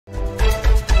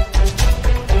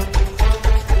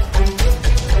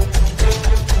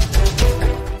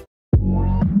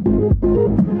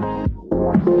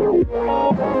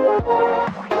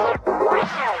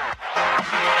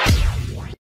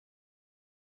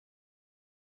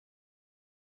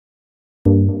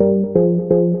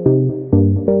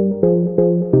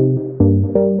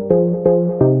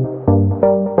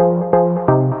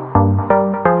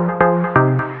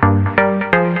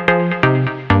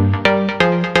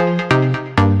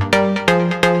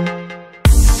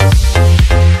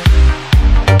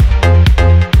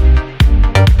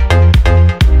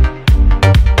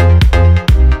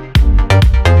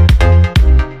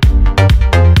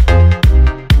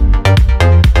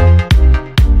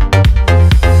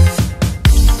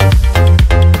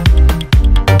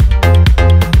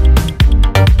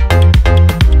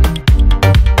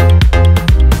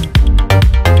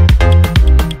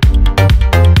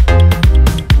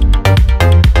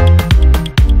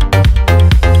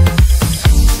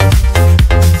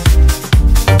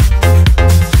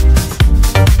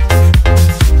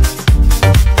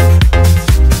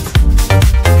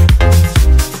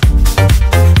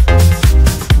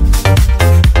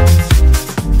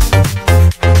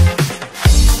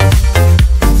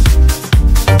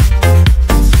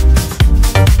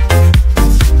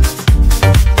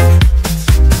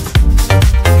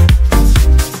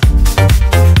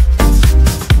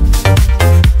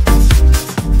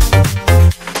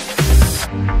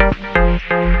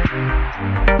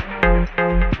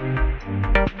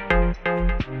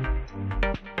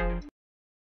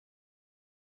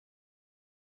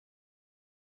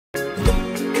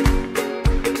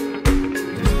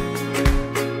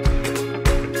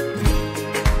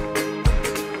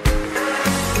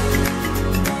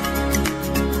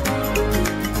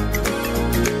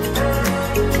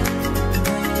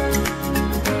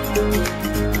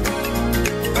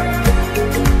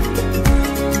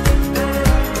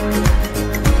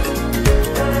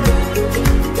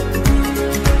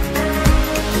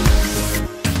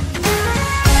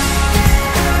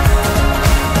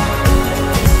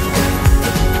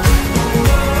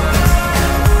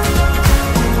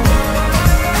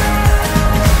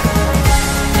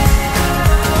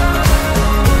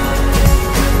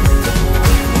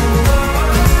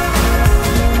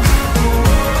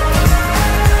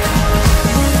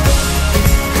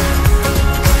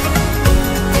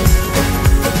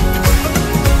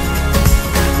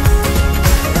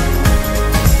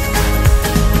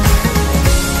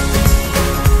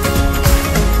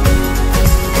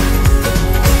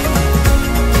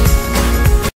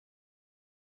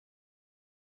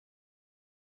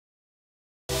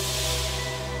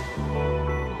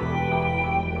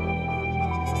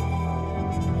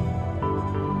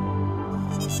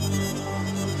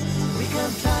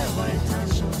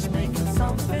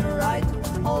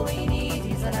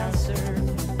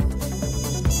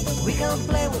don't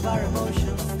play with our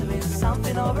emotions, doing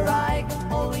something override.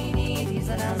 All we need is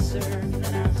an answer, an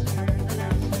answer, an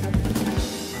answer.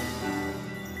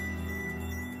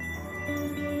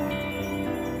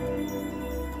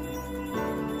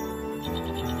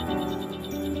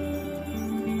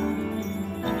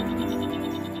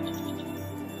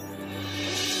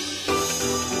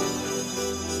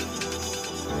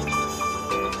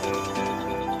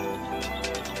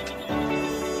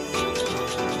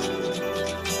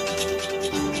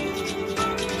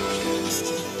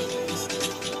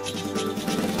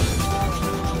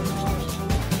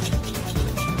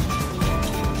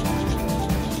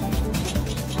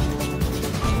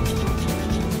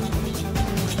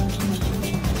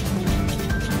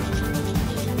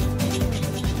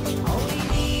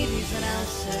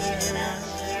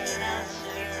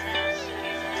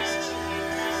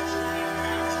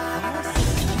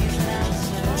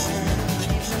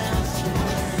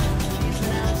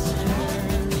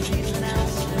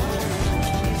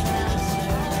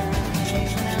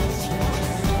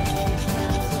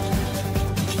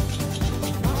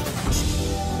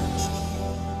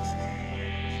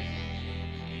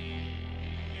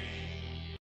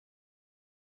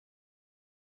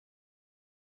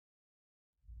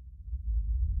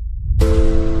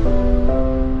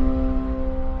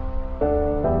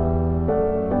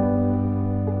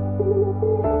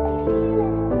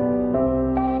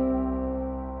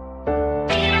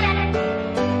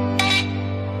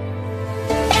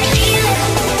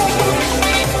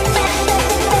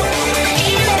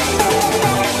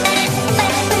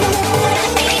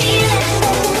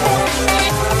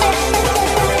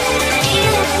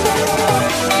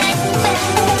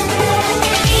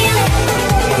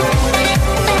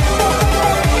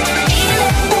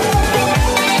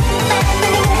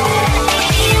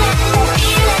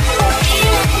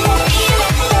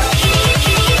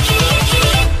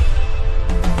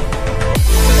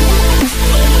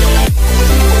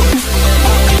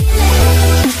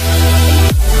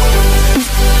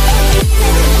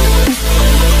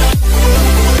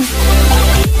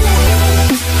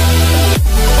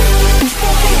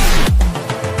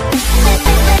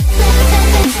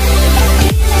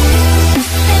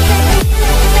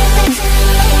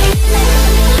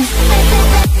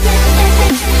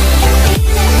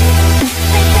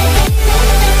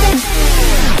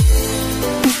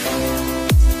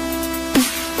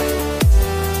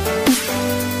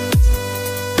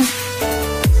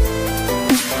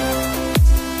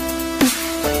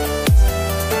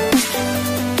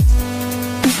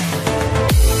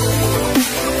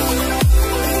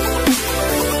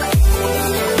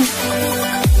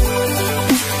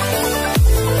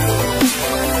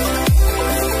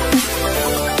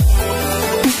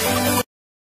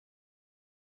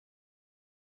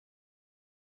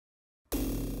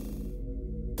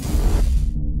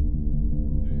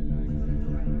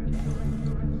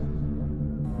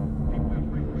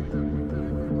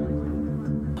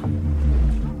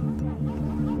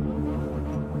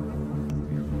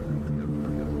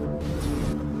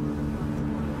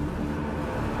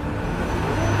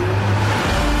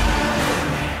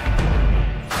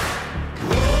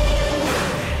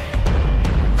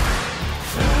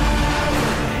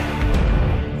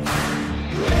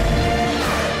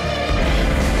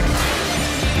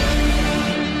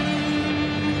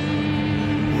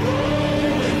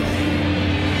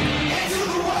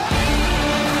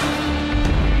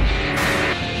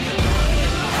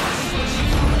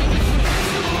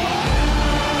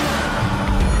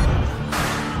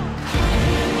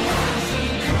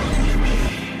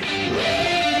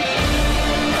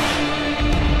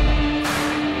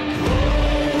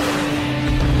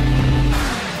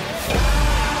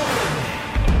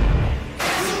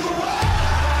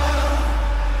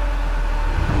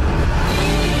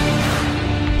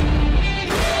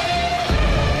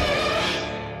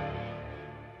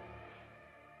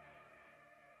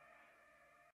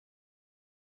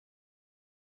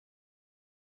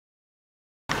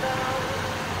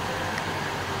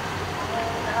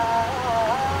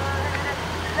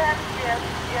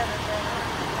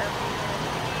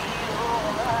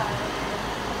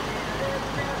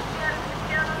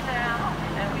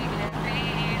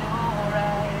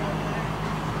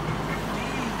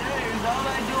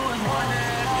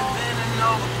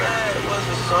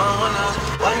 someone else.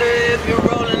 Wonder if you're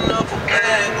rolling up a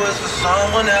bag was for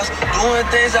someone else. Doing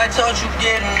things I told you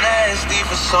getting nasty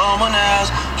for someone else.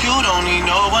 You don't need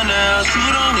no one else. You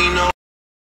don't need no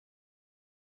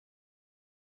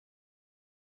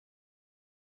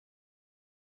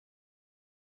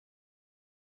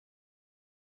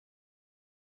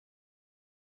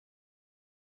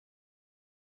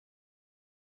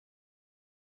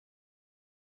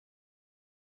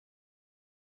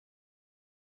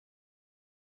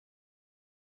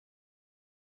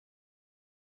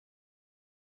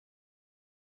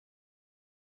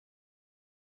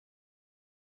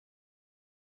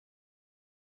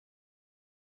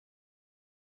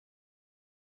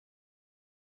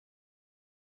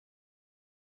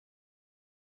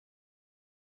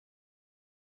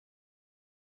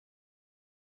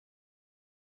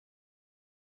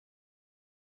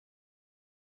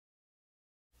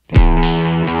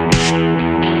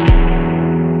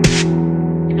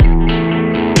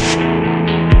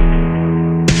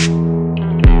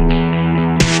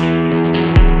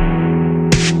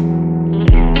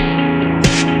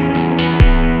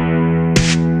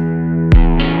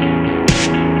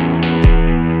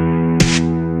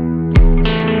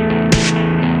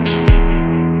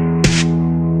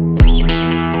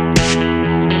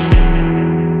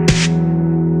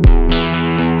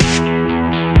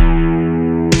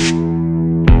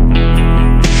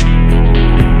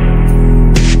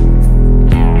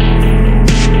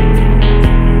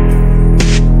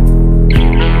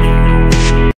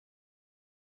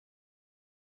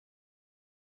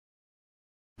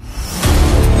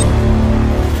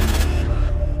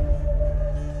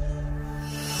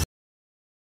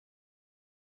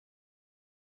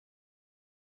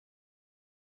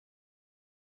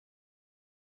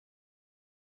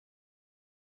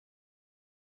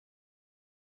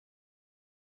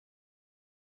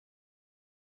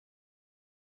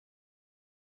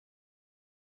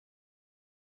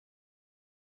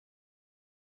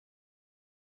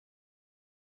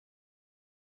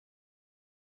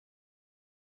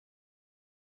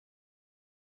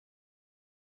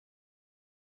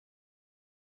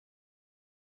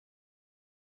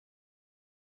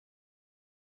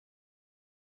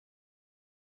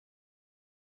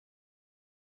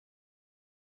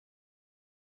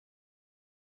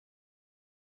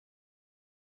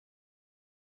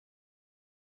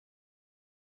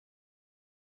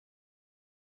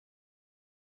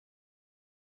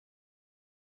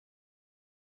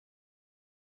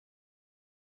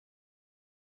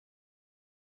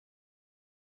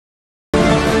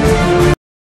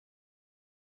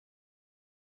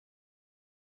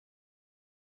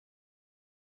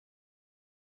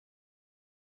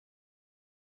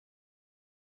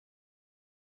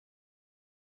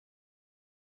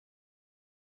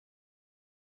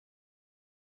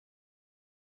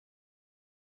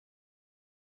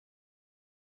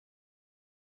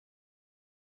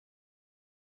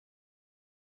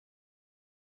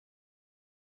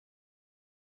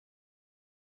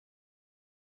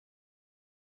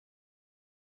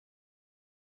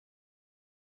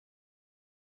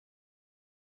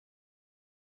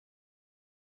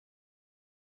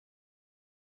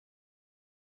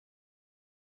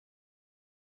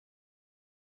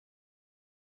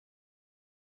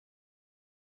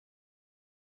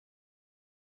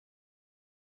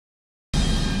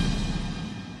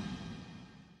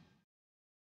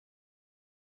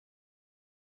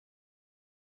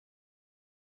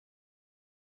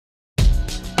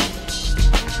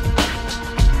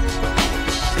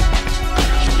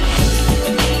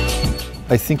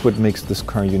I think what makes this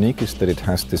car unique is that it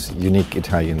has this unique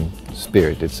Italian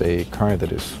spirit. It's a car that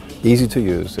is easy to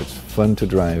use, it's fun to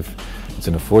drive, it's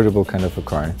an affordable kind of a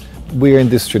car. We're in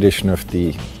this tradition of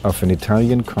an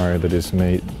Italian car that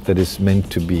is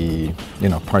meant to be, you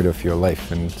know, part of your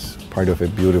life and part of a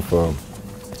beautiful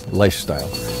lifestyle.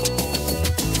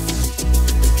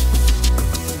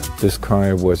 This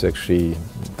car was actually,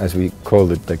 as we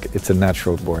called it, like it's a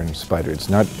natural born spider. It's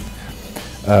not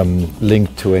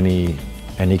linked to any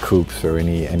coupes or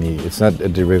any. It's not a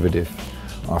derivative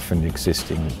of an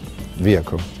existing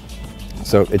vehicle.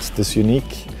 So it's this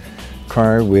unique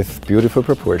car with beautiful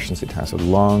proportions. It has a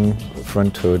long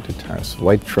front hood, it has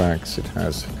wide tracks, it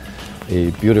has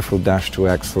a beautiful dash to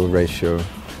axle ratio,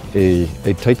 a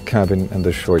tight cabin and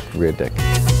a short rear deck.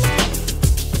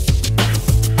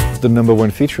 The number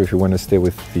one feature, if you want to stay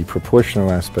with the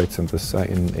proportional aspects and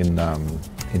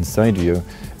inside view,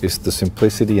 is the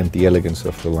simplicity and the elegance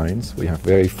of the lines. We have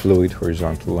very fluid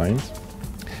horizontal lines.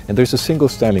 And there's a single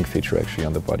styling feature actually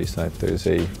on the body side. There's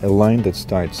a line that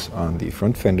starts on the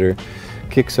front fender,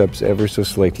 kicks up ever so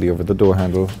slightly over the door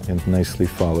handle and nicely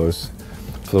flows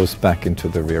back into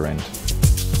the rear end.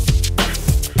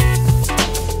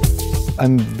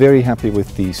 I'm very happy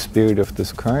with the spirit of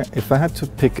this car. If I had to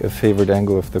pick a favorite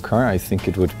angle of the car, I think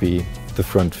it would be the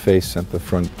front face and the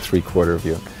front three-quarter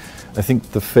view. I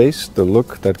think the face, the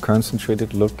look, that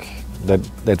concentrated look,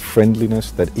 that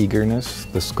friendliness, that eagerness,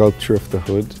 the sculpture of the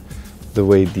hood, the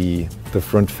way the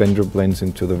front fender blends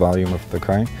into the volume of the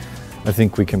car, I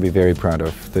think we can be very proud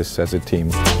of this as a team.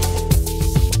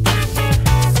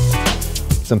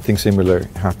 Something similar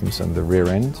happens on the rear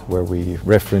end, where we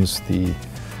reference the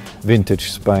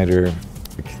vintage spider,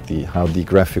 how the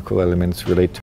graphical elements relate to